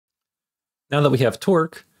Now that we have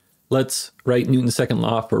torque, let's write Newton's second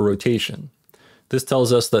law for rotation. This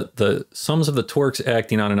tells us that the sums of the torques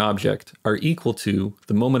acting on an object are equal to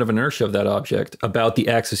the moment of inertia of that object about the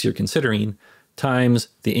axis you're considering times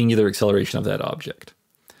the angular acceleration of that object.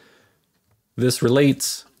 This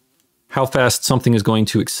relates how fast something is going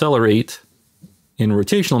to accelerate in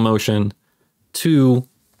rotational motion to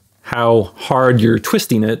how hard you're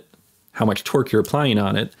twisting it, how much torque you're applying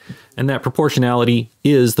on it, and that proportionality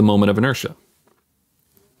is the moment of inertia.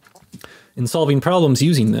 In solving problems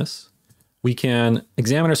using this, we can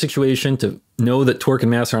examine our situation to know that torque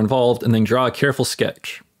and mass are involved and then draw a careful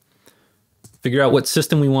sketch. Figure out what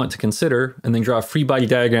system we want to consider and then draw a free body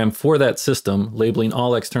diagram for that system, labeling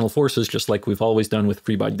all external forces just like we've always done with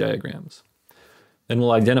free body diagrams. Then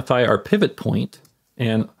we'll identify our pivot point,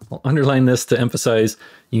 and I'll underline this to emphasize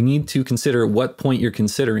you need to consider what point you're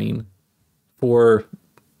considering for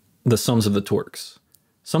the sums of the torques.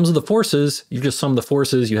 Sums of the forces, you just sum the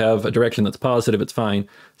forces, you have a direction that's positive, it's fine.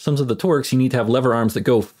 Sums of the torques, you need to have lever arms that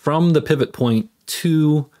go from the pivot point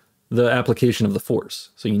to the application of the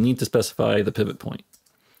force. So you need to specify the pivot point.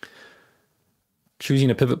 Choosing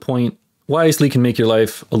a pivot point wisely can make your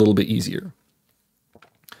life a little bit easier.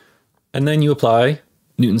 And then you apply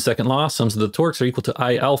Newton's second law, sums of the torques are equal to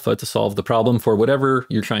I alpha to solve the problem for whatever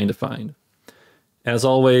you're trying to find. As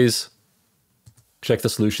always, check the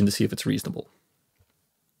solution to see if it's reasonable.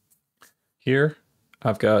 Here,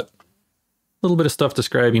 I've got a little bit of stuff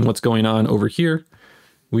describing what's going on over here.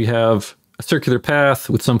 We have a circular path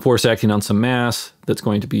with some force acting on some mass that's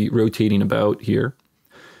going to be rotating about here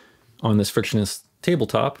on this frictionless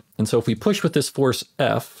tabletop. And so if we push with this force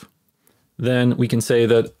F, then we can say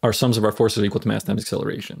that our sums of our forces are equal to mass times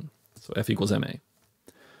acceleration. So F equals ma.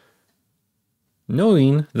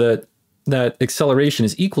 Knowing that that acceleration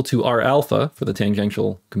is equal to R alpha for the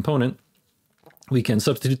tangential component, we can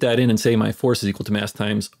substitute that in and say my force is equal to mass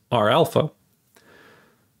times R alpha,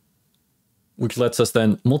 which lets us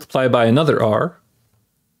then multiply by another R,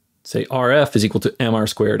 say RF is equal to mr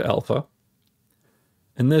squared alpha.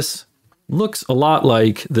 And this looks a lot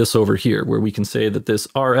like this over here, where we can say that this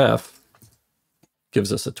RF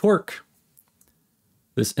gives us a torque.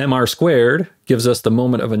 This mr squared gives us the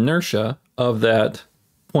moment of inertia of that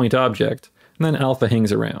point object, and then alpha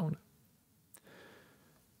hangs around.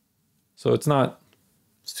 So it's not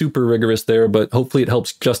super rigorous there, but hopefully it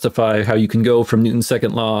helps justify how you can go from Newton's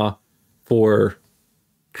second law for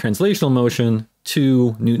translational motion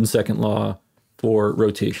to Newton's second law for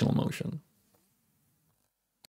rotational motion.